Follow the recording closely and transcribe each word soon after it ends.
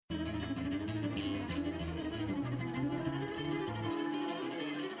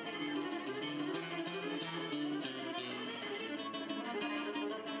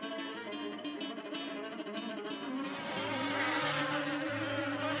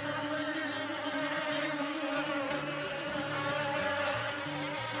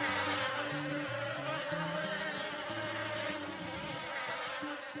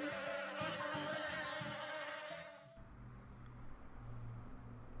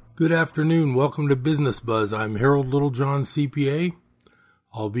Good afternoon. Welcome to Business Buzz. I'm Harold Littlejohn, CPA.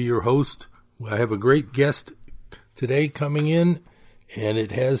 I'll be your host. I have a great guest today coming in, and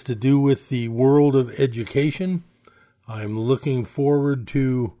it has to do with the world of education. I'm looking forward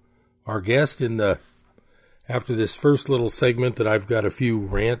to our guest after this first little segment that I've got a few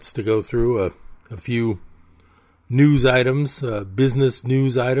rants to go through, a few news items, business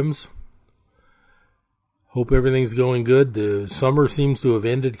news items. Hope everything's going good. The summer seems to have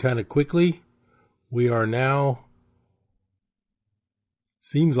ended kind of quickly. We are now,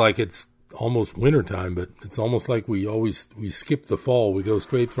 seems like it's almost wintertime, but it's almost like we skip the fall. We go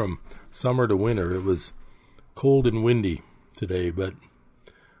straight from summer to winter. It was cold and windy today, but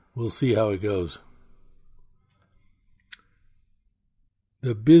we'll see how it goes.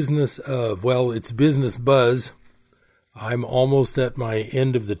 The business of, it's Business Buzz. I'm almost at my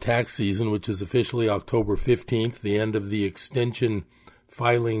end of the tax season, which is officially October 15th, the end of the extension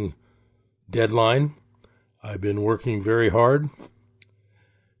filing deadline. I've been working very hard,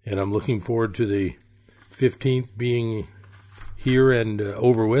 and I'm looking forward to the 15th being here and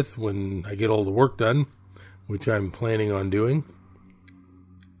over with when I get all the work done, which I'm planning on doing.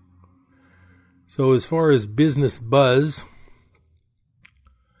 So as far as Business Buzz,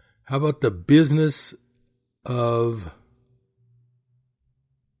 how about the business of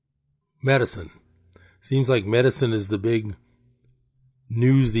medicine? Seems like medicine is the big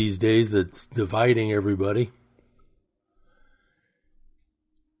news these days that's dividing everybody.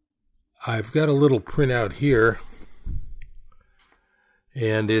 I've got a little printout here,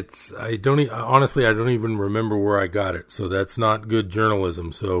 and I don't even remember where I got it, so that's not good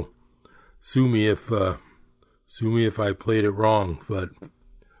journalism. So sue me if I played it wrong, but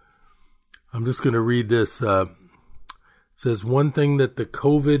I'm just going to read this. It says, one thing that the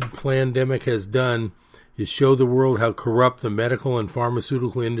COVID pandemic has done is show the world how corrupt the medical and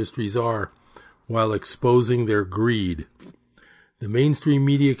pharmaceutical industries are while exposing their greed. The mainstream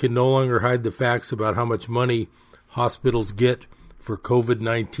media can no longer hide the facts about how much money hospitals get for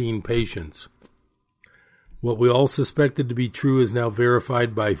COVID-19 patients. What we all suspected to be true is now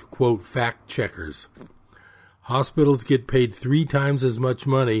verified by, quote, fact checkers. Hospitals get paid 3 times as much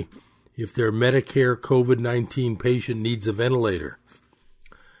money if their Medicare COVID-19 patient needs a ventilator.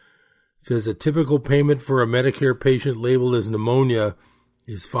 It says a typical payment for a Medicare patient labeled as pneumonia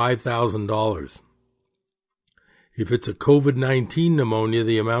is $5,000. If it's a COVID-19 pneumonia,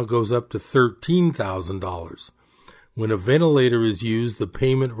 the amount goes up to $13,000. When a ventilator is used, the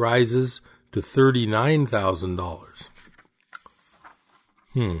payment rises to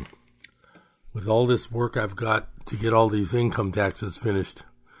 $39,000. With all this work I've got to get all these income taxes finished,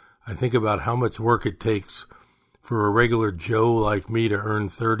 I think about how much work it takes for a regular Joe like me to earn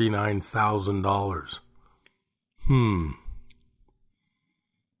 $39,000.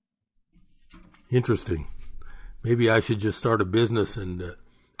 Interesting. Maybe I should just start a business and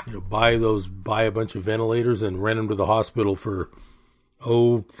buy a bunch of ventilators and rent them to the hospital for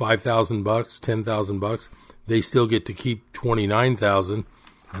 $5,000, $10,000. They still get to keep $29,000,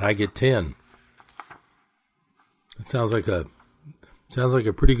 and I get $10,000. It sounds like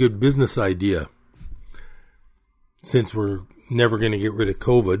a pretty good business idea. Since we're never going to get rid of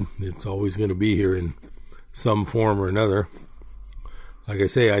COVID, it's always going to be here in some form or another. Like I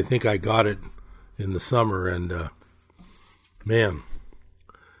say, I think I got it in the summer, and man,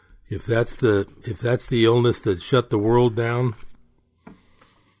 if that's the illness that shut the world down,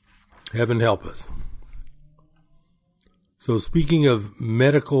 heaven help us. So speaking of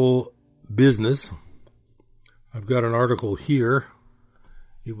medical business, I've got an article here.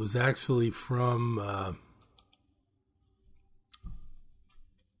 It was actually from, let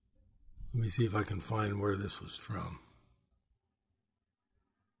me see if I can find where this was from.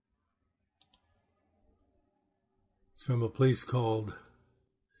 It's from a place called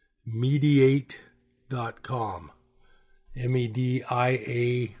Mediaite.com.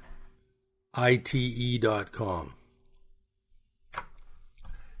 Mediaite.com.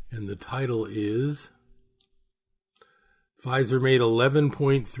 And the title is, Pfizer made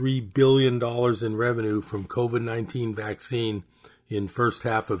 $11.3 billion in revenue from COVID-19 vaccine in first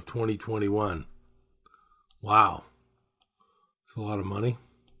half of 2021. Wow. That's a lot of money.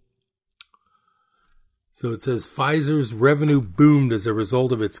 So it says Pfizer's revenue boomed as a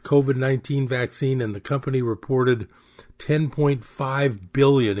result of its COVID-19 vaccine, and the company reported $10.5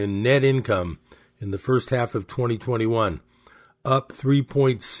 billion in net income in the first half of 2021, up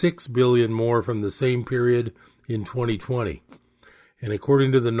 $3.6 billion more from the same period in 2020. And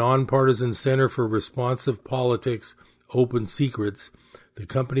according to the Nonpartisan Center for Responsive Politics, Open Secrets, the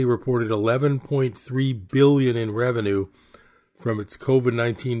company reported $11.3 billion in revenue from its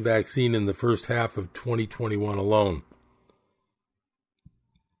COVID-19 vaccine in the first half of 2021 alone.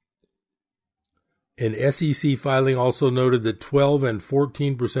 An SEC filing also noted that 12 and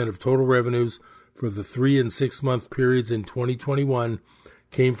 14% of total revenues for the 3 and 6 month periods in 2021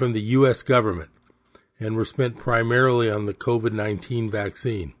 came from the U.S. government and were spent primarily on the COVID-19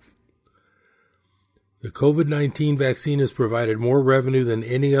 vaccine. The COVID-19 vaccine has provided more revenue than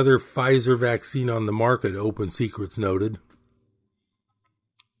any other Pfizer vaccine on the market, Open Secrets noted.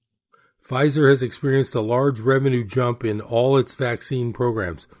 Pfizer has experienced a large revenue jump in all its vaccine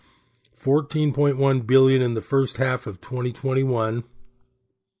programs, $14.1 billion in the first half of 2021,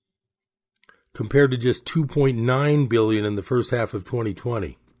 compared to just $2.9 billion in the first half of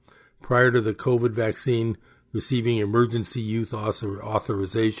 2020, prior to the COVID vaccine receiving emergency use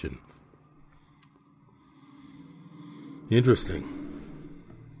authorization. Interesting.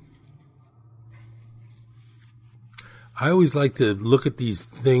 I always like to look at these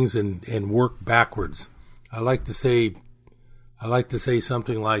things and work backwards. I like to say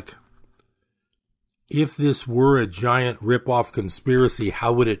something like, if this were a giant rip-off conspiracy,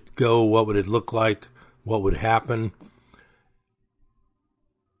 how would it go? What would it look like? What would happen?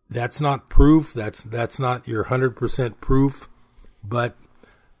 That's not proof. That's not your 100% proof. But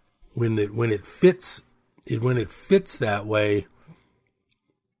when it fits that way,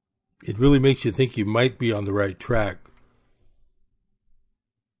 it really makes you think you might be on the right track.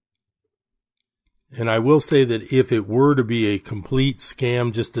 And I will say that if it were to be a complete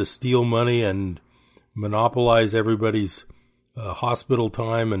scam just to steal money and monopolize everybody's hospital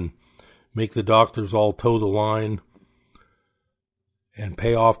time and make the doctors all toe the line and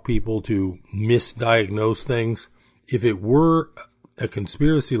pay off people to misdiagnose things, if it were a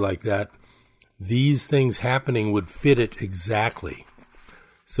conspiracy like that, these things happening would fit it exactly.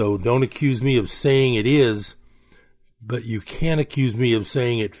 So don't accuse me of saying it is, but you can accuse me of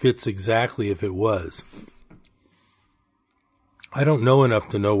saying it fits exactly if it was. I don't know enough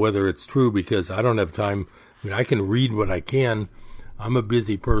to know whether it's true because I don't have time. I mean, I can read what I can. I'm a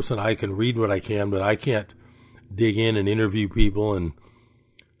busy person. I can read what I can, but I can't dig in and interview people and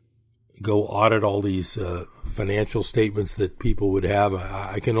go audit all these financial statements that people would have.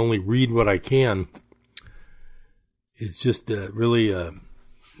 I can only read what I can. It's just really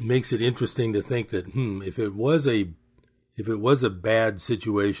makes it interesting to think that if it was a bad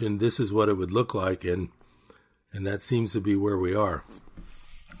situation, this is what it would look like, and that seems to be where we are.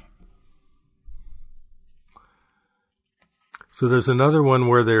 So there's another one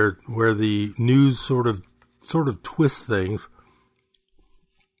where the news sort of twists things,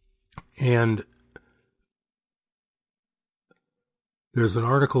 and there's an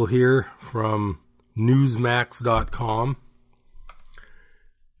article here from Newsmax.com,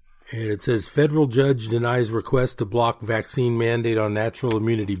 and it says federal judge denies request to block vaccine mandate on natural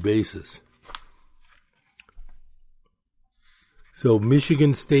immunity basis. So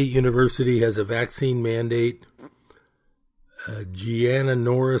Michigan State University has a vaccine mandate. Gianna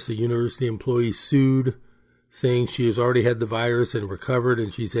Norris, a university employee, sued, saying she has already had the virus and recovered,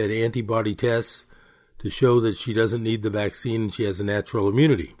 and she's had antibody tests to show that she doesn't need the vaccine and she has a natural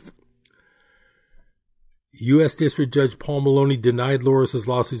immunity. U.S. District Judge Paul Maloney denied Norris's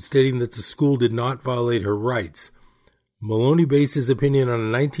lawsuit, stating that the school did not violate her rights. Maloney based his opinion on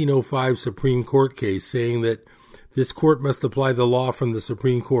a 1905 Supreme Court case, saying that this court must apply the law from the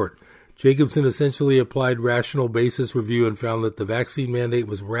Supreme Court. Jacobson essentially applied rational basis review and found that the vaccine mandate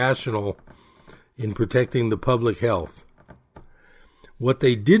was rational in protecting the public health. What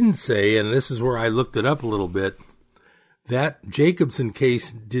they didn't say, and this is where I looked it up a little bit, that Jacobson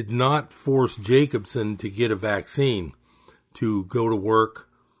case did not force Jacobson to get a vaccine, to go to work,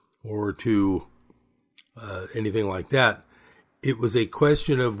 or to anything like that. It was a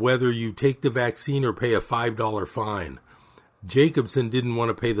question of whether you take the vaccine or pay a $5 fine. Jacobson didn't want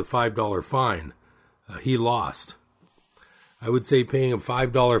to pay the $5 fine. He lost. I would say paying a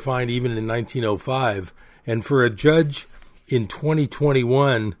 $5 fine even in 1905, and for a judge in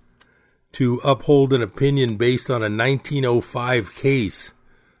 2021 to uphold an opinion based on a 1905 case,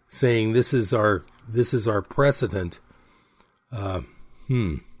 saying this is our precedent.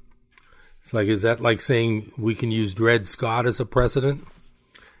 It's like, is that like saying we can use Dred Scott as a precedent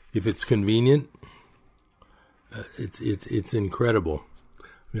if it's convenient? It's incredible. I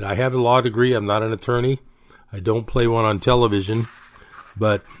mean, I have a law degree. I'm not an attorney. I don't play one on television,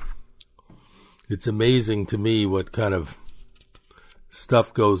 but it's amazing to me what kind of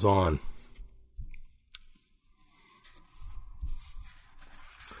stuff goes on.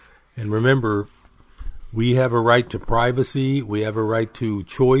 And remember, we have a right to privacy. We have a right to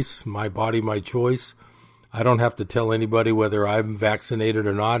choice, my body, my choice. I don't have to tell anybody whether I'm vaccinated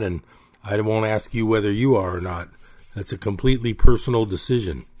or not, and I won't ask you whether you are or not. That's a completely personal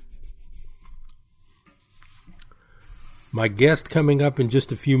decision. My guest coming up in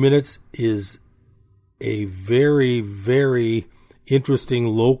just a few minutes is a very, very interesting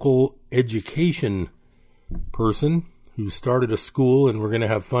local education person who started a school, and we're going to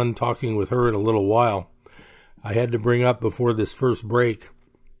have fun talking with her in a little while. I had to bring up before this first break,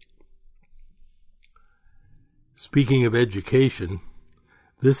 speaking of education,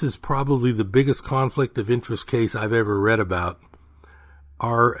 this is probably the biggest conflict of interest case I've ever read about.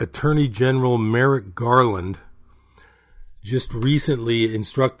 Our Attorney General Merrick Garland just recently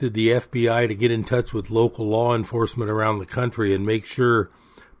instructed the FBI to get in touch with local law enforcement around the country and make sure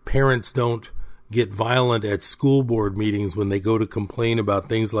parents don't get violent at school board meetings when they go to complain about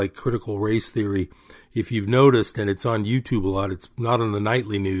things like critical race theory. If you've noticed, and it's on YouTube a lot, it's not on the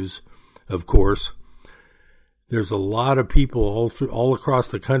nightly news, of course, there's a lot of people all across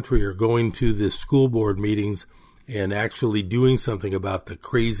the country are going to the school board meetings and actually doing something about the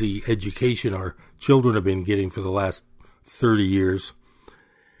crazy education our children have been getting for the last 30 years.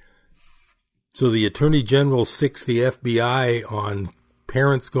 So the Attorney General sicks the FBI on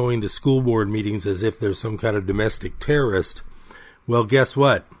parents going to school board meetings as if there's some kind of domestic terrorist. Well, guess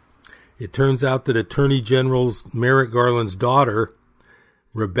what? It turns out that Attorney General Merrick Garland's daughter,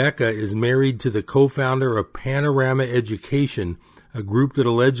 Rebecca, is married to the co-founder of Panorama Education, a group that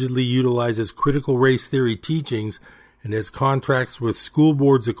allegedly utilizes critical race theory teachings and has contracts with school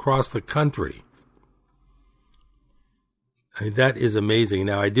boards across the country. I mean, that is amazing.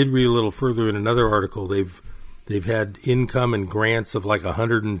 Now, I did read a little further in another article. They've had income and grants of like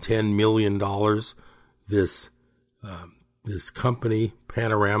 $110 million. This company,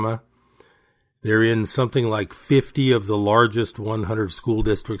 Panorama, they're in something like 50 of the largest 100 school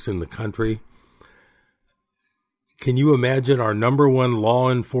districts in the country. Can you imagine our number one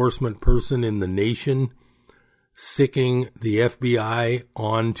law enforcement person in the nation sicking the FBI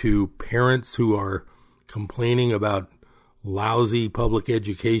onto parents who are complaining about lousy public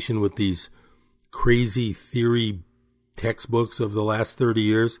education with these crazy theory textbooks of the last 30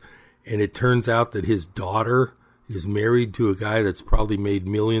 years, and it turns out that his daughter is married to a guy that's probably made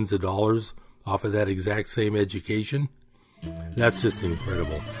millions of dollars off of that exact same education? That's just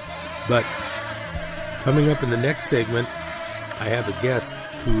incredible. But coming up in the next segment, I have a guest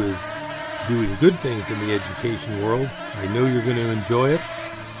who is doing good things in the education world. I know you're going to enjoy it.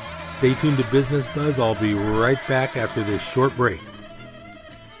 Stay tuned to Business Buzz. I'll be right back after this short break.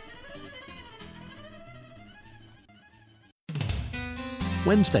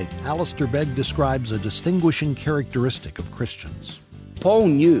 Wednesday, Alistair Begg describes a distinguishing characteristic of Christians. Paul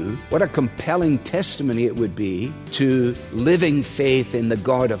knew what a compelling testimony it would be to living faith in the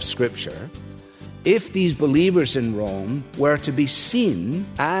God of Scripture if these believers in Rome were to be seen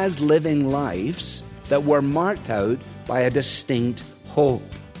as living lives that were marked out by a distinct hope.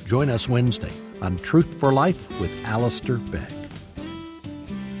 Join us Wednesday on Truth for Life with Alistair Begg.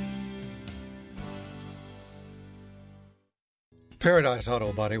 Paradise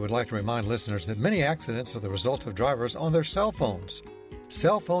Auto Body would like to remind listeners that many accidents are the result of drivers on their cell phones.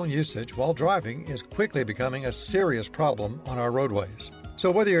 Cell phone usage while driving is quickly becoming a serious problem on our roadways.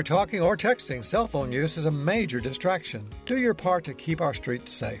 So whether you're talking or texting, cell phone use is a major distraction. Do your part to keep our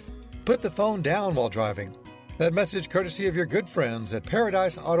streets safe. Put the phone down while driving. That message courtesy of your good friends at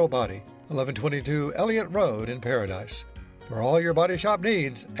Paradise Auto Body, 1122 Elliott Road in Paradise. For all your body shop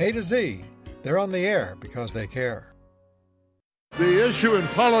needs, A to Z, they're on the air because they care. The issue in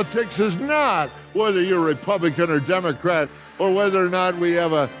politics is not whether you're Republican or Democrat or whether or not we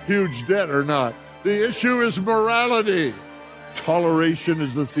have a huge debt or not. The issue is morality. Toleration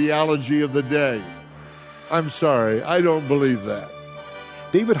is the theology of the day. I'm sorry, I don't believe that.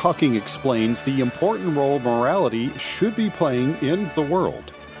 David Hocking explains the important role morality should be playing in the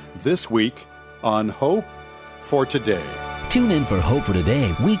world. This week on Hope for Today. Tune in for Hope for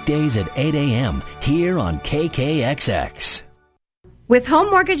Today, weekdays at 8 a.m. here on KKXX. With home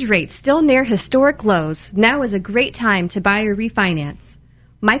mortgage rates still near historic lows, now is a great time to buy or refinance.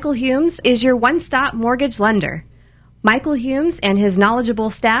 Michael Humes is your one-stop mortgage lender. Michael Humes and his knowledgeable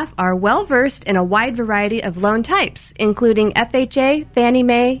staff are well-versed in a wide variety of loan types, including FHA, Fannie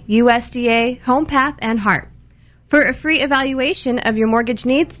Mae, USDA, HomePath, and HARP. For a free evaluation of your mortgage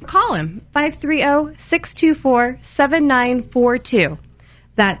needs, call him, 530-624-7942.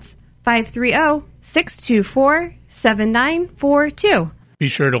 That's 530-624-7942. Be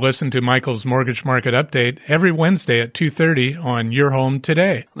sure to listen to Michael's Mortgage Market Update every Wednesday at 2:30 on Your Home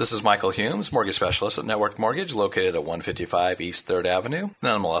Today. This is Michael Humes, mortgage specialist at Network Mortgage, located at 155 East 3rd Avenue.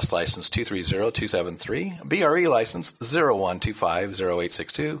 NMLS license 230273, BRE license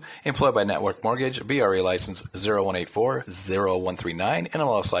 01250862, employed by Network Mortgage, BRE license 01840139,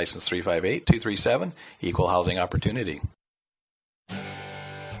 NMLS license 358237, equal housing opportunity.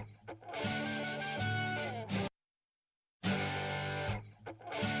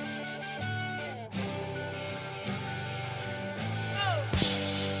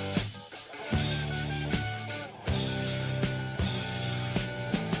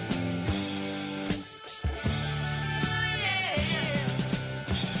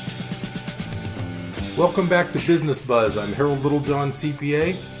 Welcome back to Business Buzz. I'm Harold Littlejohn,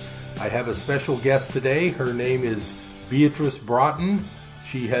 CPA. I have a special guest today. Her name is Beatrice Broughton.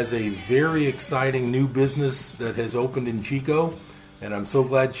 She has a very exciting new business that has opened in Chico, and I'm so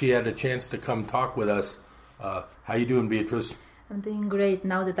glad she had a chance to come talk with us. How you doing, Beatrice? I'm doing great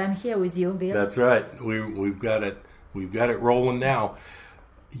now that I'm here with you, Bill. That's right. We've got it rolling now.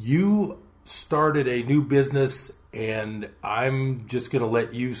 You started a new business, and I'm just going to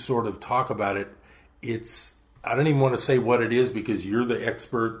let you sort of talk about it. I don't even want to say what it is because you're the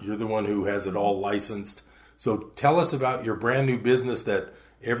expert. You're the one who has it all licensed. So tell us about your brand new business that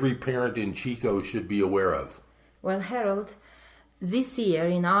every parent in Chico should be aware of. Well, Harold, this year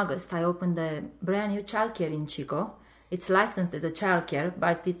in August, I opened a brand new childcare in Chico. It's licensed as a childcare,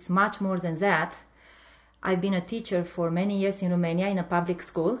 but it's much more than that. I've been a teacher for many years in Romania in a public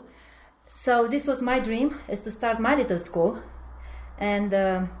school. So this was my dream, is to start my little school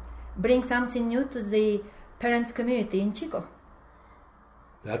and bring something new to the parents community in Chico.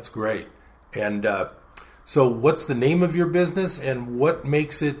 That's great. And so what's the name of your business and what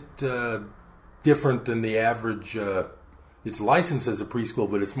makes it different than the average? It's licensed as a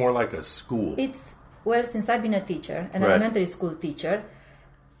preschool, but it's more like a school. Since I've been a teacher, an elementary school teacher,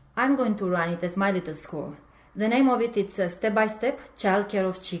 I'm going to run it as my little school. The name of it, it's Step by Step Childcare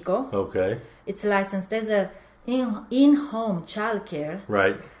of Chico. Okay. It's licensed as a in-home childcare.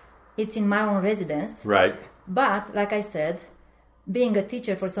 Right. It's in my own residence. Right. But, like I said, being a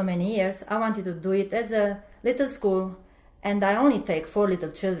teacher for so many years, I wanted to do it as a little school, and I only take 4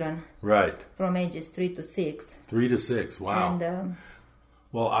 little children. Right. From ages 3 to 6. 3 to 6, wow. And,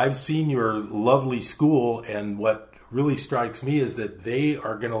 well, I've seen your lovely school, and what really strikes me is that they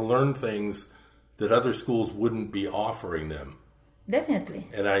are going to learn things that other schools wouldn't be offering them. Definitely.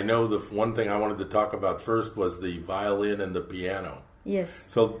 And I know the one thing I wanted to talk about first was the violin and the piano. Yes.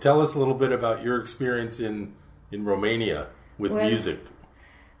 So tell us a little bit about your experience in Romania with music.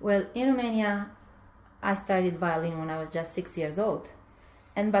 Well, in Romania, I studied violin when I was just 6 years old.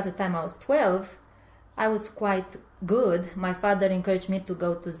 And by the time I was 12, I was quite good. My father encouraged me to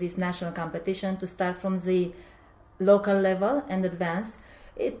go to this national competition, to start from the local level and advance.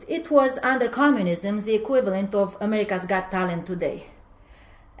 It was under communism, the equivalent of America's Got Talent today.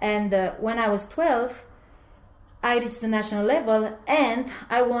 And when I was 12, I reached the national level and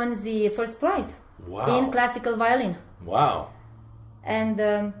I won the first prize. Wow. In classical violin. Wow.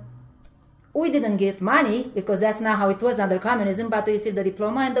 And we didn't get money because that's not how it was under communism, but we received the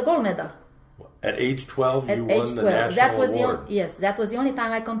diploma and the gold medal. At age 12, you won the national award. Yes, that was the only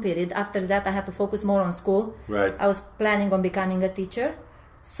time I competed. After that, I had to focus more on school. Right. I was planning on becoming a teacher.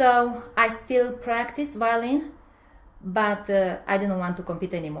 So I still practiced violin, but I didn't want to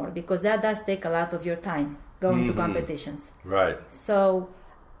compete anymore because that does take a lot of your time going to competitions. Right. So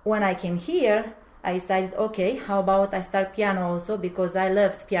when I came here, I decided, okay, how about I start piano also because I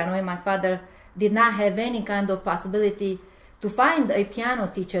loved piano and my father did not have any kind of possibility to find a piano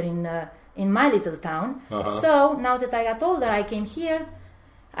teacher in my little town. Uh-huh. So now that I got older, I came here,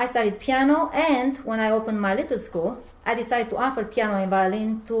 I studied piano, and when I opened my little school, I decided to offer piano and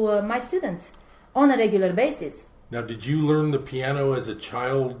violin to my students on a regular basis. Now, did you learn the piano as a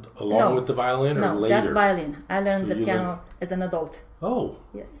child along with the violin or later? No, just violin. I learned the piano as an adult. Oh,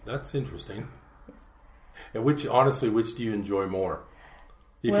 yes. That's interesting. Yes. And which do you enjoy more?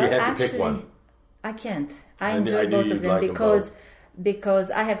 If you had to pick one. I can't. I enjoy both of them because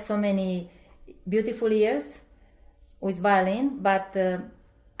I have so many beautiful years with violin, but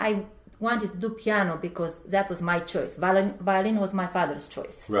I wanted to do piano because that was my choice. Violin was my father's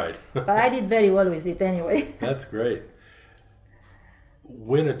choice. Right. But I did very well with it anyway. That's great.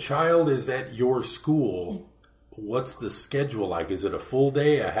 When a child is at your school, what's the schedule like? Is it a full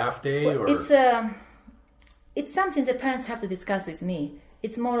day, a half day? Well, it's something that parents have to discuss with me.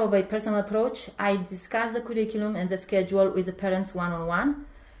 It's more of a personal approach. I discuss the curriculum and the schedule with the parents one-on-one.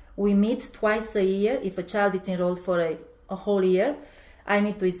 We meet twice a year if a child is enrolled for a whole year. I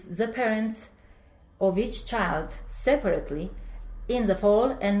meet with the parents of each child separately in the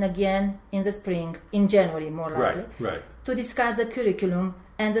fall and again in the spring, in January more likely, right. to discuss the curriculum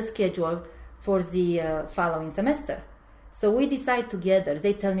and the schedule for the following semester. So we decide together.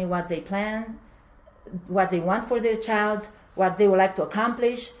 They tell me what they plan, what they want for their child, what they would like to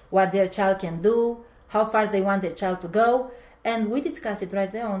accomplish, what their child can do, how far they want their child to go, and we discuss it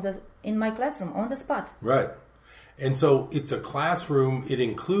right there in my classroom, on the spot. Right. And so it's a classroom. It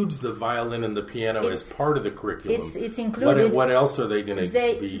includes the violin and the piano as part of the curriculum. It's included. What else are they going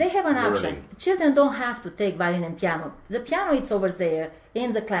to be They have an learning? option. Children don't have to take violin and piano. The piano is over there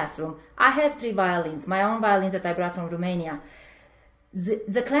in the classroom. I have 3 violins, my own violins that I brought from Romania.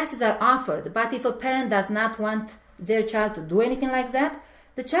 The classes are offered, but if a parent does not want their child to do anything like that,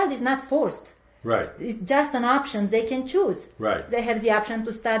 the child is not forced. Right. It's just an option they can choose. Right. They have the option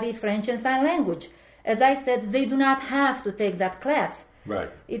to study French and sign language. As I said, they do not have to take that class. Right.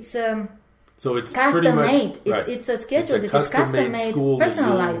 It's so it's custom made. Right. It's a schedule. It's a custom made school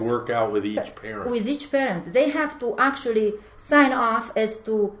personalized. That you work out with each parent. With each parent, they have to actually sign off as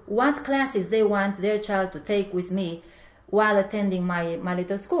to what classes they want their child to take with me while attending my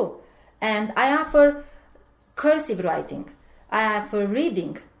little school. And I offer cursive writing. I offer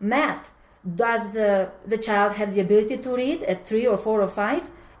reading, math. Does the child have the ability to read at 3 or 4 or 5?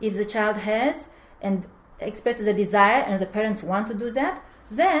 If the child has and expresses a desire and the parents want to do that,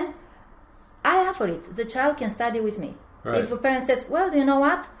 then I offer it. The child can study with me. Right. If a parent says, well, you know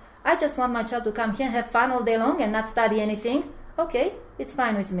what? I just want my child to come here and have fun all day long and not study anything. Okay, it's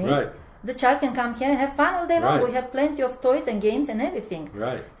fine with me. Right. The child can come here and have fun all day long. Right. We have plenty of toys and games and everything.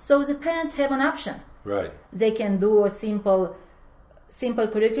 Right. So the parents have an option. Right. They can do a simple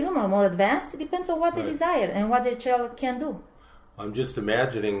curriculum or more advanced. It depends on what they desire and what their child can do. I'm just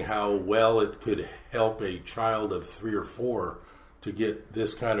imagining how well it could help a child of 3 or 4 to get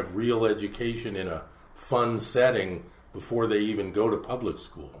this kind of real education in a fun setting before they even go to public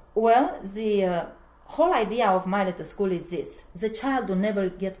school. Well, the whole idea of my little school is this. The child will never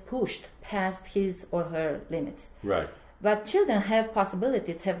get pushed past his or her limits. Right. But children have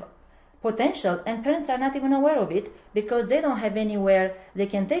possibilities, have potential, and parents are not even aware of it because they don't have anywhere they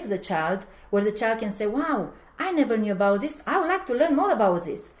can take the child where the child can say, wow, I never knew about this. I would like to learn more about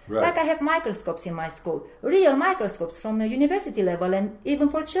this. Right. Like I have microscopes in my school, real microscopes from the university level, and even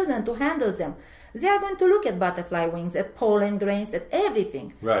for children to handle them. They are going to look at butterfly wings, at pollen grains, at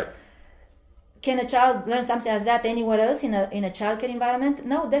everything. Right. Can a child learn something like that anywhere else in a childcare environment?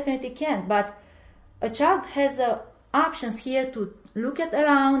 No, definitely can't. But a child has options here to look at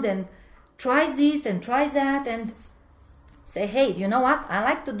around and try this and try that and say, hey, you know what? I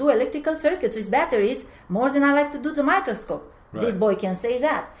like to do electrical circuits with batteries more than I like to do the microscope. Right. This boy can say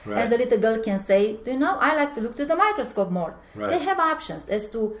that. Right. And the little girl can say, do you know, I like to look to the microscope more. Right. They have options as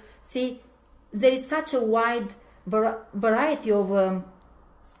to see there is such a wide variety of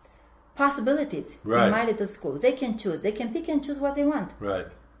possibilities Right. in my little school. They can choose. They can pick and choose what they want. Right.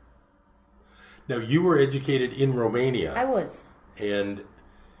 Now, you were educated in Romania. I was. And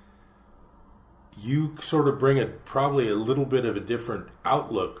you sort of bring probably a little bit of a different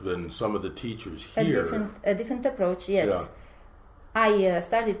outlook than some of the teachers here. A different approach, yes. Yeah. I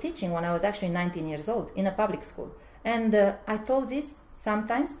started teaching when I was actually 19 years old in a public school. And I told this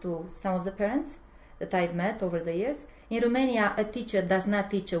sometimes to some of the parents that I've met over the years. In Romania, a teacher does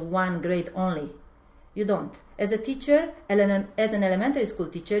not teach a 1 grade only. You don't. As a teacher, as an elementary school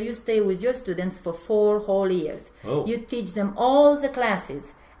teacher, you stay with your students for 4 whole years. Oh. You teach them all the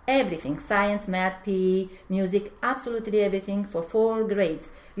classes, everything, science, math, PE, music, absolutely everything for 4 grades.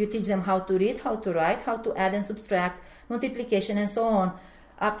 You teach them how to read, how to write, how to add and subtract, multiplication and so on,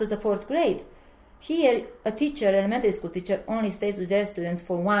 up to the 4th grade. Here, a teacher, elementary school teacher, only stays with their students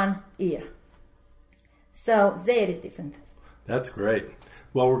for 1 year. So there is different. That's great.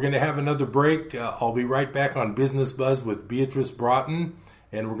 Well, we're going to have another break. I'll be right back on Business Buzz with Beatrice Broughton,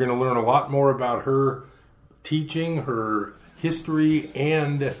 and we're going to learn a lot more about her teaching, her history,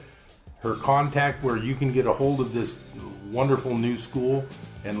 and her contact where you can get a hold of this wonderful new school,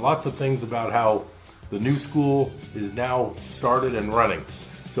 and lots of things about how the new school is now started and running.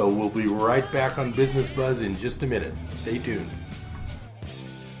 So we'll be right back on Business Buzz in just a minute. Stay tuned.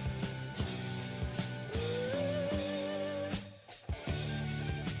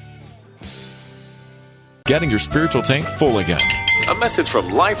 Getting your spiritual tank full again. A message from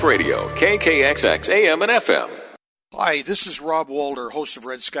Life Radio, KKXX AM and FM. Hi, this is Rob Walter, host of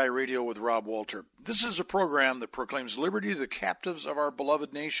Red Sky Radio with Rob Walter. This is a program that proclaims liberty to the captives of our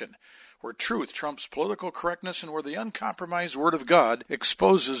beloved nation, where truth trumps political correctness and where the uncompromised Word of God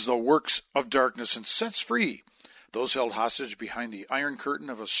exposes the works of darkness and sets free those held hostage behind the iron curtain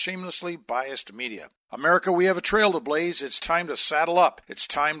of a shamelessly biased media. America, we have a trail to blaze. It's time to saddle up. It's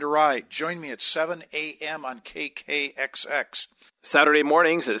time to ride. Join me at 7 a.m. on KKXX. Saturday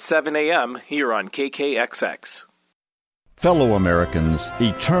mornings at 7 a.m. here on KKXX. Fellow Americans,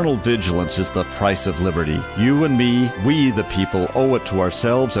 eternal vigilance is the price of liberty. You and me, we the people, owe it to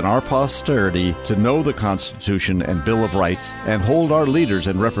ourselves and our posterity to know the Constitution and Bill of Rights and hold our leaders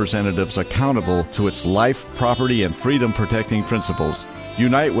and representatives accountable to its life, property, and freedom-protecting principles.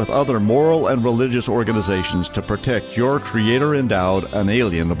 Unite with other moral and religious organizations to protect your Creator-endowed,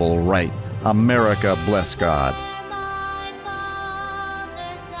 unalienable right. America, bless God.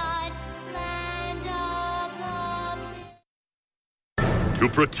 To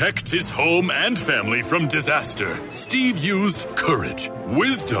protect his home and family from disaster, Steve used courage,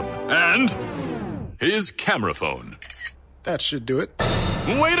 wisdom, and his camera phone. That should do it.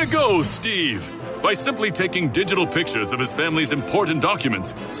 Way to go, Steve! By simply taking digital pictures of his family's important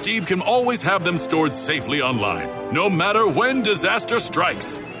documents, Steve can always have them stored safely online, no matter when disaster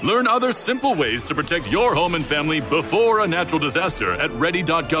strikes. Learn other simple ways to protect your home and family before a natural disaster at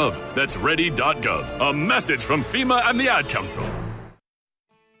ready.gov. That's ready.gov. A message from FEMA and the Ad Council.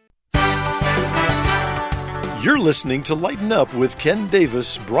 You're listening to Lighten Up with Ken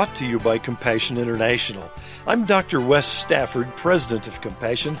Davis, brought to you by Compassion International. I'm Dr. Wes Stafford, president of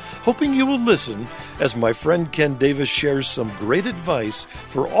Compassion, hoping you will listen as my friend Ken Davis shares some great advice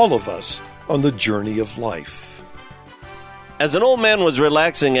for all of us on the journey of life. As an old man was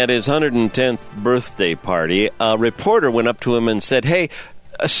relaxing at his 110th birthday party, a reporter went up to him and said, "Hey,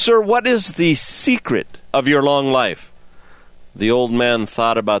 sir, what is the secret of your long life?" The old man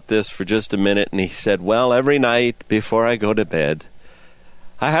thought about this for just a minute, and he said, "Well, every night before I go to bed,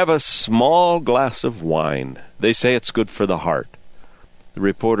 I have a small glass of wine. They say it's good for the heart." The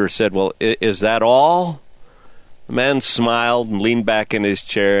reporter said, "Well, is that all?" The man smiled and leaned back in his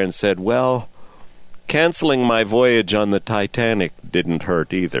chair and said, "Well, canceling my voyage on the Titanic didn't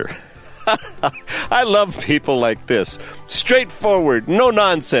hurt either." I love people like this. Straightforward, no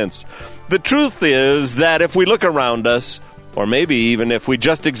nonsense. The truth is that if we look around us, or maybe even if we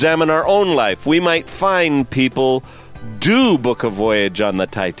just examine our own life, we might find people do book a voyage on the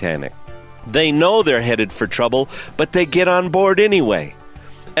Titanic. They know they're headed for trouble, but they get on board anyway.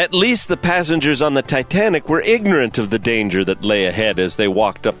 At least the passengers on the Titanic were ignorant of the danger that lay ahead as they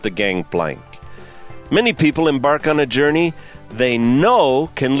walked up the gangplank. Many people embark on a journey they know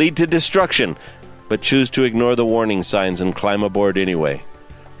can lead to destruction, but choose to ignore the warning signs and climb aboard anyway.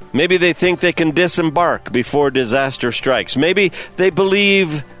 Maybe they think they can disembark before disaster strikes. Maybe they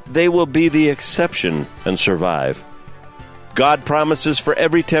believe they will be the exception and survive. God promises for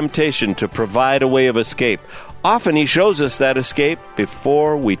every temptation to provide a way of escape. Often He shows us that escape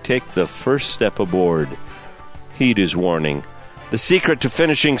before we take the first step aboard. Heed His warning. The secret to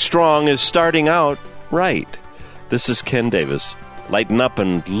finishing strong is starting out right. This is Ken Davis. Lighten up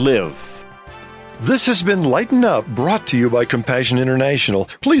and live. This has been Lighten Up, brought to you by Compassion International.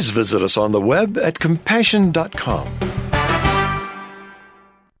 Please visit us on the web at compassion.com.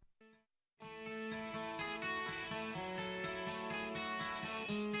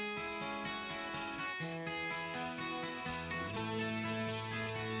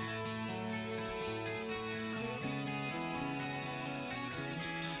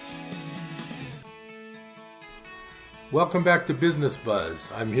 Welcome back to Business Buzz.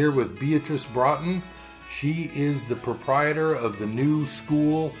 I'm here with Beatrice Broughton. She is the proprietor of the new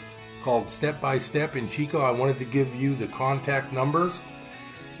school called Step by Step in Chico. I wanted to give you the contact numbers.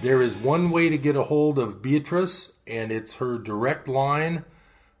 There is one way to get a hold of Beatrice, and it's her direct line.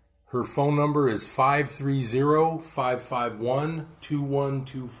 Her phone number is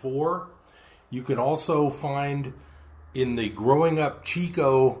 530-551-2124. You can also find in the Growing Up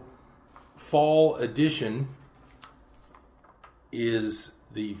Chico Fall Edition is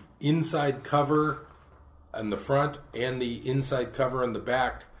the inside cover on the front and the inside cover on the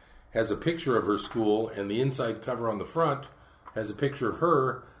back has a picture of her school, and the inside cover on the front has a picture of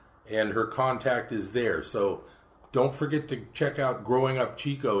her, and her contact is there. So don't forget to check out Growing Up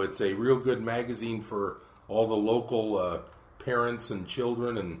Chico. It's a real good magazine for all the local parents and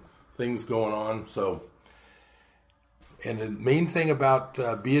children and things going on. So, and the main thing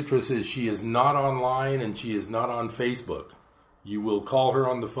about Beatrice is she is not online and she is not on Facebook. You will call her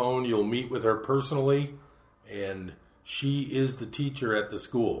on the phone, you'll meet with her personally, and she is the teacher at the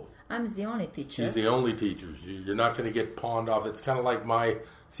school. I'm the only teacher. She's the only teacher. You're not going to get pawned off. It's kind of like my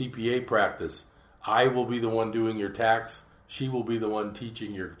CPA practice. I will be the one doing your tax. she will be the one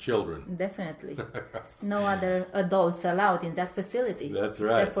teaching your children. Definitely. No other adults allowed in that facility. That's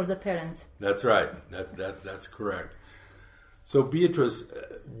right. Except for the parents. That's right. That's correct. So, Beatrice,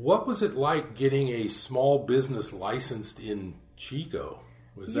 what was it like getting a small business licensed in Chico?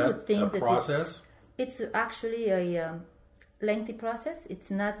 Was that a process? It's actually a lengthy process.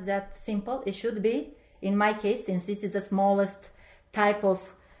 It's not that simple. It should be. In my case, since this is the smallest type of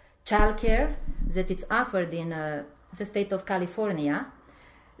childcare that it's offered in the state of California,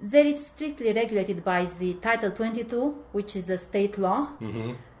 there it's strictly regulated by the Title 22, which is a state law.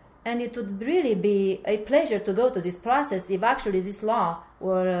 Mm-hmm. And it would really be a pleasure to go to this process if actually this law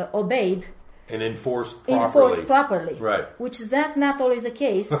were obeyed and enforced properly. Right. Which that's not always the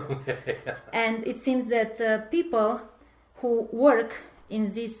case. And it seems that people who work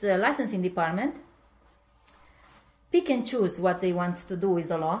in this licensing department pick and choose what they want to do with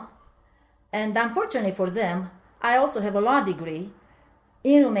the law. And unfortunately for them, I also have a law degree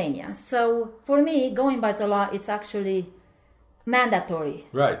in Romania. So for me, going by the law, it's actually mandatory.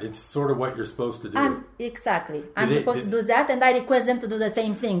 Right. It's sort of what you're supposed to do. Exactly. I'm supposed to do that, and I request them to do the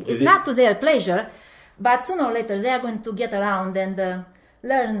same thing. It's not to their pleasure, but sooner or later they are going to get around and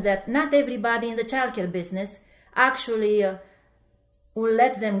learn that not everybody in the childcare business actually will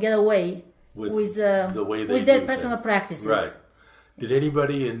let them get away with their personal practices. Right. Did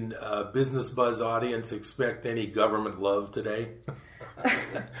anybody in Business Buzz audience expect any government love today?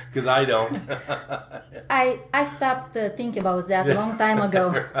 Because I don't. I stopped thinking about that a long time ago.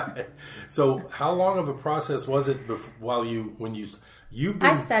 Right. So, how long of a process was it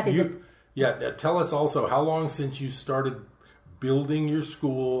tell us also how long since you started building your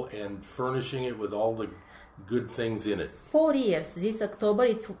school and furnishing it with all the good things in it? 4 years. This October,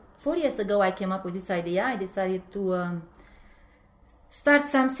 it's 4 years ago I came up with this idea. I decided to start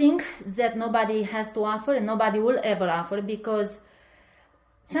something that nobody has to offer and nobody will ever offer, because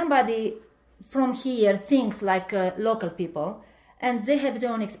somebody from here thinks like local people and they have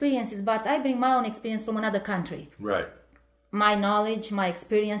their own experiences, but I bring my own experience from another country. Right. My knowledge, my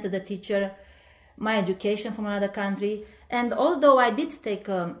experience as a teacher, my education from another country. And although I did take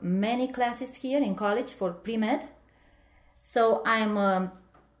many classes here in college for pre-med, so I'm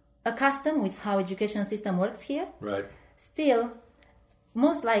accustomed with how education system works here. Right. Still,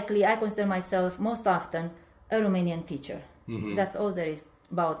 most likely I consider myself most often a Romanian teacher. Mm-hmm. That's all there is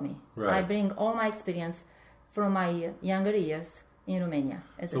about me. Right. I bring all my experience from my younger years in Romania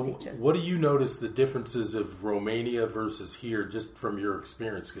as a teacher. What do you notice the differences of Romania versus here, just from your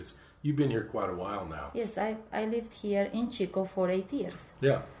experience? Because you've been here quite a while now. Yes, I lived here in Chico for 8 years.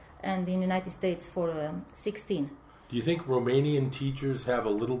 Yeah. And in the United States for 16. Do you think Romanian teachers have a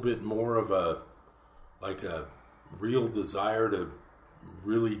little bit more of a real desire to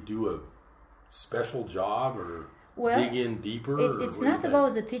really do a special job or dig in deeper? It's not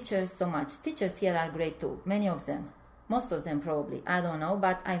about the teachers so much. Teachers here are great too, many of them. Most of them probably, I don't know,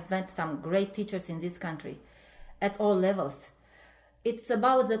 but I've met some great teachers in this country at all levels. It's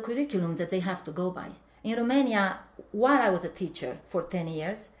about the curriculum that they have to go by. In Romania, while I was a teacher for 10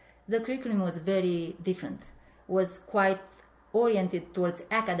 years, the curriculum was very different, was quite oriented towards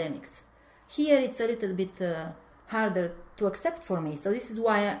academics. Here it's a little bit harder to accept for me. So this is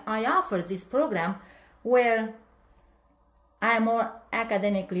why I offer this program where I am more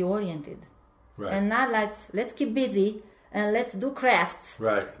academically oriented. Right. And not let's keep busy and let's do crafts.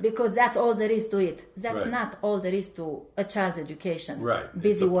 Right. Because that's all there is to it. That's not all there is to a child's education. Right.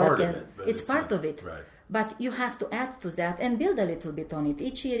 Busy work. It's part of it. Right. But you have to add to that and build a little bit on it.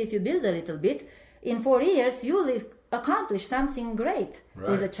 Each year, if you build a little bit, in 4 years, you will accomplish something great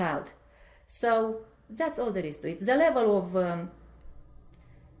with a child. So that's all there is to it. The level of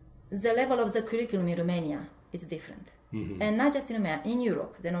the curriculum in Romania is different. Mm-hmm. And not just in Romania, in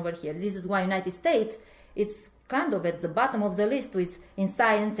Europe, than over here. This is why United States, it's kind of at the bottom of the list in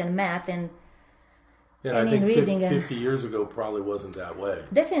science and math and I think reading. 50 years ago probably wasn't that way.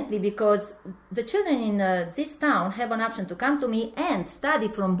 Definitely, because the children in this town have an option to come to me and study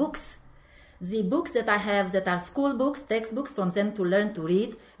from books. The books that I have that are school books, textbooks from them to learn to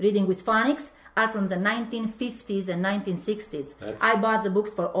read, reading with phonics, are from the 1950s and 1960s. I bought the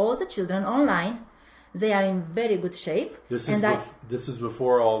books for all the children online. They are in very good shape. This is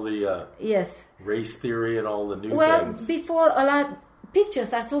before all the race theory and all the new things. Well, before a lot.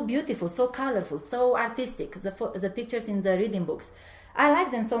 Pictures are so beautiful, so colorful, so artistic, the pictures in the reading books. I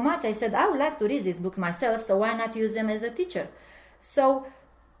like them so much, I said, I would like to read these books myself, so why not use them as a teacher? So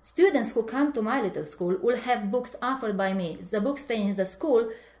students who come to my little school will have books offered by me. The books stay in the school,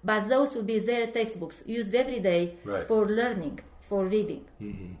 but those will be their textbooks, used every day for learning, for reading.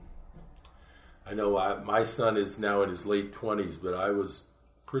 Mm-hmm. I know my son is now in his late 20s, but I was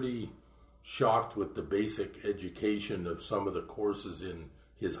pretty shocked with the basic education of some of the courses in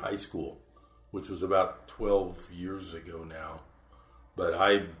his high school, which was about 12 years ago now. But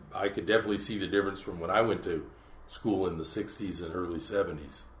I could definitely see the difference from when I went to school in the 60s and early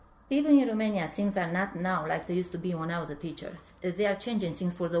 70s. Even in Romania, things are not now like they used to be when I was a teacher. They are changing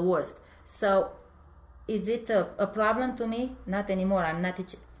things for the worst. So is it a problem to me? Not anymore. I'm not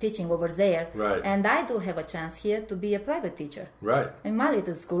teaching over there. Right. And I do have a chance here to be a private teacher. Right. In my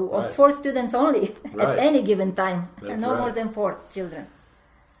little school Right. of 4 students only Right. at any given time. That's No right. more than 4 children.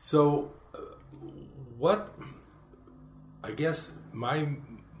 So what, I guess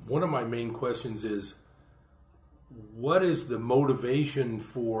one of my main questions is, what is the motivation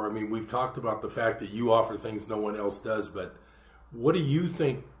for, I mean, we've talked about the fact that you offer things no one else does, but what do you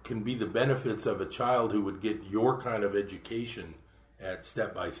think can be the benefits of a child who would get your kind of education at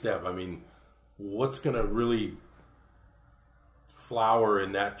Step by Step? I mean, what's going to really flower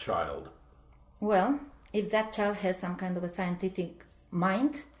in that child? Well, if that child has some kind of a scientific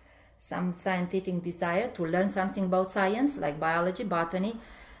mind, some scientific desire to learn something about science, like biology, botany,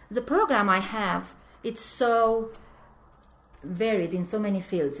 the program I have, it's so varied in so many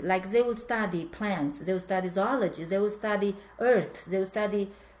fields. Like they will study plants, they will study zoology, they will study earth, they will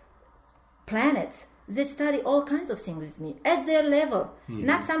study planets. They study all kinds of things with me at their level. Mm-hmm.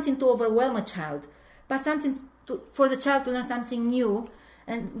 Not something to overwhelm a child, but something for the child to learn something new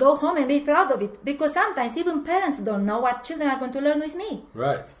and go home and be proud of it. Because sometimes even parents don't know what children are going to learn with me.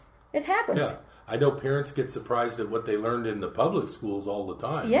 Right. It happens. Yeah. I know parents get surprised at what they learned in the public schools all the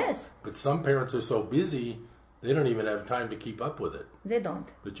time. Yes. But some parents are so busy, they don't even have time to keep up with it. They don't.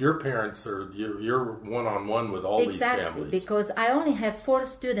 But your parents you're one-on-one with all these families. Exactly, because I only have 4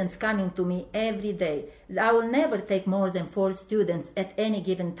 students coming to me every day. I will never take more than 4 students at any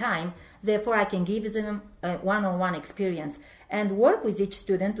given time. Therefore, I can give them a one-on-one experience and work with each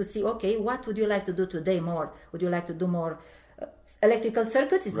student to see, okay, what would you like to do today more? Would you like to do more electrical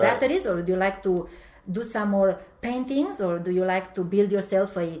circuits, Right. batteries, or would you like to do some more paintings, or do you like to build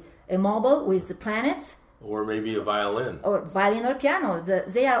yourself a mobile with planets? Or maybe a violin. Or violin or piano.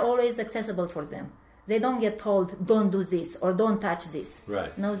 They are always accessible for them. They don't get told, don't do this or don't touch this.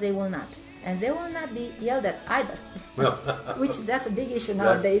 Right. No, they will not. And they will not be yelled at either. Well, Which that's a big issue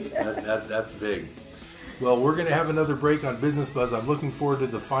nowadays. That's big. Well, we're going to have another break on Business Buzz. I'm looking forward to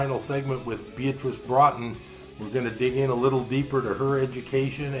the final segment with Beatrice Broughton. We're going to dig in a little deeper to her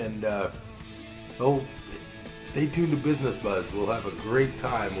education and, stay tuned to Business Buzz. We'll have a great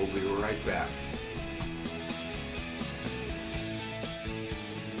time. We'll be right back.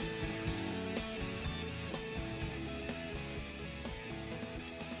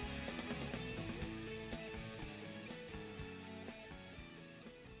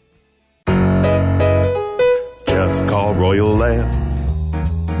 Just call Royal Air,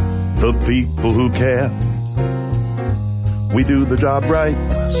 the people who care. We do the job right,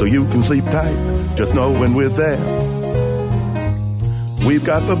 so you can sleep tight, just knowing we're there. We've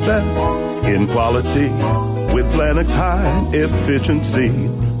got the best in quality, with Lennox high efficiency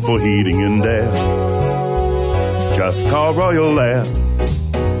for heating and air. Just call Royal Air,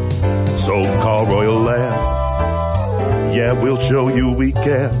 so call Royal Air. Yeah, we'll show you we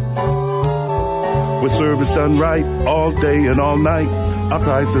care. With service done right, all day and all night, our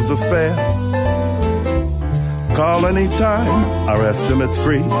prices are fair. Call anytime, our estimate's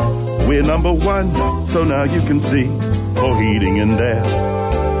free. We're number 1, so now you can see, for heating and air.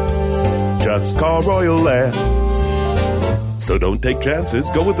 Just call Royal Air. So don't take chances,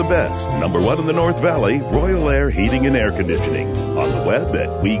 go with the best. Number 1 in the North Valley, Royal Air Heating and Air Conditioning. On the web at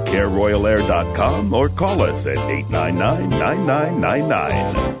wecareroyalair.com or call us at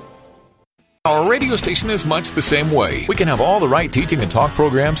 899-9999. Our radio station is much the same way. We can have all the right teaching and talk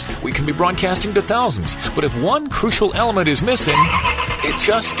programs. We can be broadcasting to thousands. But if one crucial element is missing, it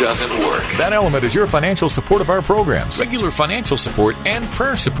just doesn't work. That element is your financial support of our programs. Regular financial support and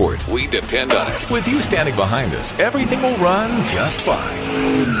prayer support. We depend on it. With you standing behind us, everything will run just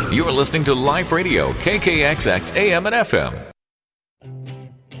fine. You're listening to Life Radio, KKXX AM and FM.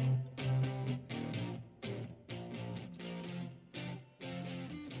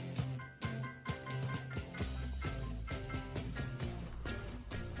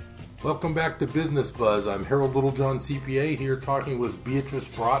 Welcome back to Business Buzz. I'm Harold Littlejohn, CPA, here talking with Beatrice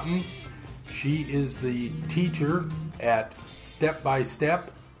Broughton. She is the teacher at Step by Step,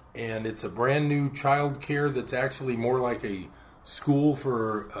 and it's a brand new child care that's actually more like a school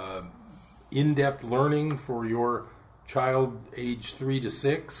for in-depth learning for your child age 3 to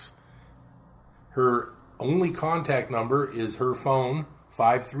 6. Her only contact number is her phone,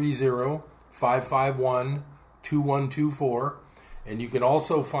 551-2124. And you can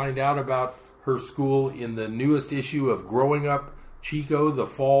also find out about her school in the newest issue of Growing Up Chico, the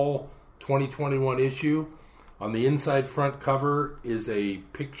fall 2021 issue. On the inside front cover is a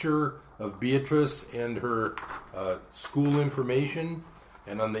picture of Beatrice and her school information.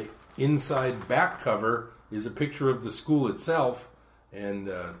 And on the inside back cover is a picture of the school itself.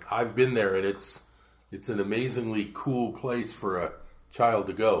 And I've been there, and it's an amazingly cool place for a child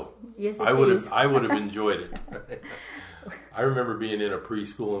to go. Yes, I would have enjoyed it. I remember being in a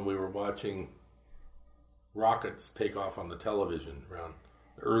preschool and we were watching rockets take off on the television around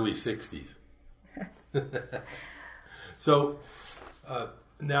the early 60s. So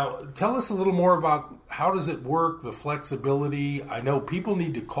now tell us a little more about how does it work, the flexibility. I know people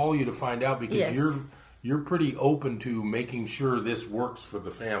need to call you to find out because Yes. you're pretty open to making sure this works for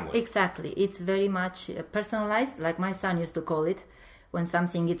the family. Exactly. It's very much personalized, like my son used to call it, when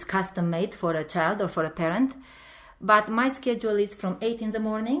something is custom made for a child or for a parent. But my schedule is from 8 in the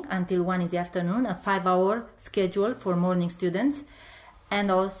morning until 1 in the afternoon, a 5-hour schedule for morning students. And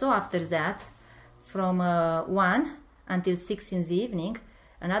also after that, from 1 until 6 in the evening,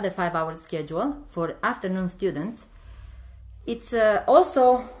 another 5-hour schedule for afternoon students. It's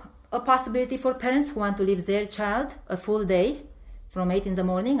also a possibility for parents who want to leave their child a full day from 8 in the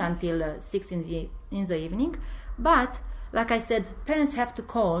morning until 6 in the evening. But like I said, parents have to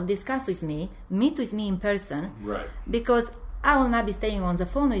call, discuss with me, meet with me in person. Right. Because I will not be staying on the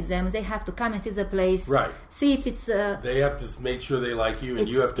phone with them. They have to come and see the place. Right. See if it's... they have to make sure they like you, and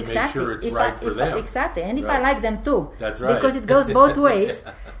you have to make sure it's right for them. Exactly. And if Right. I like them too. That's right. Because it goes both ways.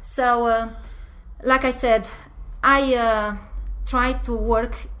 So, like I said, I try to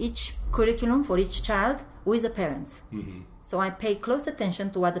work each curriculum for each child with the parents. Mm-hmm. So I pay close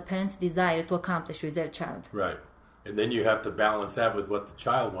attention to what the parents desire to accomplish with their child. Right. And then you have to balance that with what the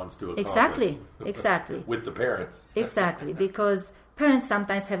child wants to accomplish. Exactly. With the parents. Exactly, because parents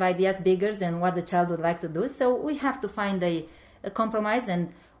sometimes have ideas bigger than what the child would like to do. So we have to find a compromise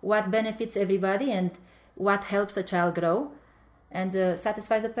and what benefits everybody and what helps the child grow and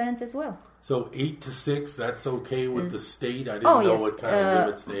satisfy the parents as well. So 8 to 6, that's okay with the state? I didn't know yes. what kind of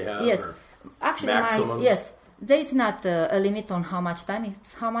limits they have. Yes. Or Actually, maximums? yes. There is not a limit on how much time,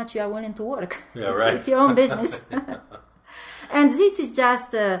 it's how much you are willing to work. Yeah, right. It's your own business. And this is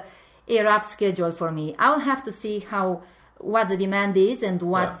just a rough schedule for me. I'll have to see what the demand is and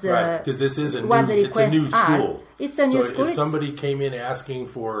what right. Because this is the it's a new requests school. are. It's a new so school. If somebody came in asking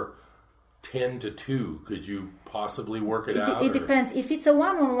for 10 to 2, could you possibly work it out? It depends. If it's a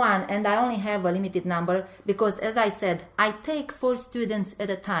one-on-one and I only have a limited number, because as I said, I take 4 students at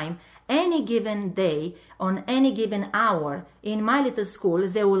a time. Any given day, on any given hour, in my little school,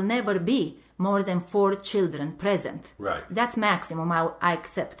 there will never be more than 4 children present. Right. That's maximum I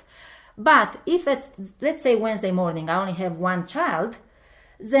accept. But if it's, let's say Wednesday morning, I only have 1 child,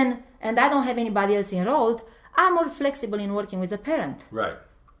 then, and I don't have anybody else enrolled, I'm more flexible in working with a parent. Right.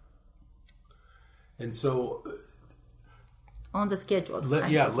 And so... on the schedule. let's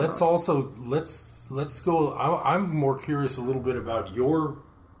go... I'm more curious a little bit about your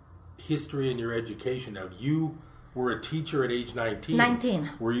history and your education. Now, you were a teacher at age 19. 19.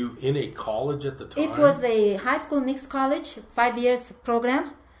 Were you in a college at the time? It was a high school mixed college, 5 years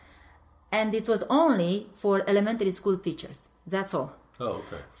program, and it was only for elementary school teachers. That's all. Oh,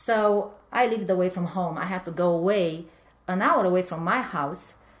 okay. So I lived away from home. I had to go away, an hour away from my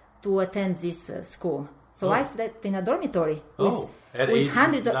house, to attend this school. So I slept in a dormitory with age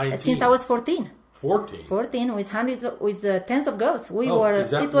hundreds of, 19. since I was 14. 14 with hundreds with tens of girls. It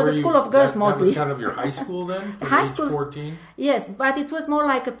was a school of girls mostly. That was kind of your high school then? From high age school, 14? Yes, but it was more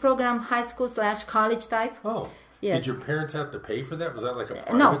like a program, high school / college type. Oh. Yes. Did your parents have to pay for that? Was that like a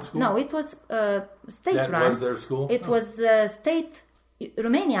private school? No, it was state run. That was their school? It was state.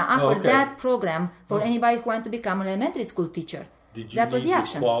 Romania offered that program for anybody who wanted to become an elementary school teacher. Did you that was the need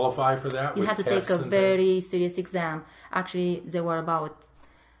option. to qualify for that? You had to take a very serious exam. Actually, there were about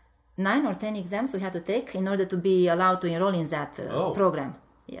 9 or 10 exams we had to take in order to be allowed to enroll in that program.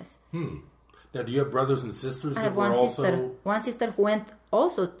 Yes. Now, do you have brothers and sisters I that have were one sister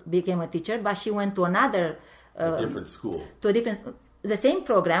who became a teacher, but she went to another a different school. The same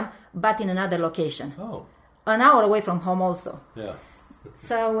program, but in another location. Oh. An hour away from home also. Yeah.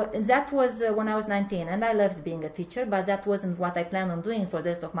 So that was when I was 19, and I loved being a teacher, but that wasn't what I planned on doing for the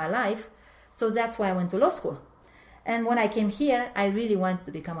rest of my life. So that's why I went to law school. And when I came here, I really wanted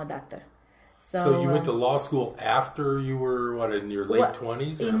to become a doctor. So you went to law school after you were, in your late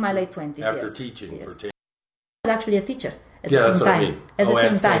 20s? In my late 20s, After yes. teaching for 10 years. I was actually a teacher at Yeah, the that's same what I time. mean. At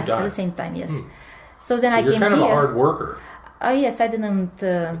the same time, yes. So then I came here. You're kind of a hard worker. Yes, I didn't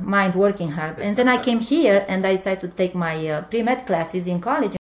mind working hard. And then I came here and I decided to take my pre-med classes in college.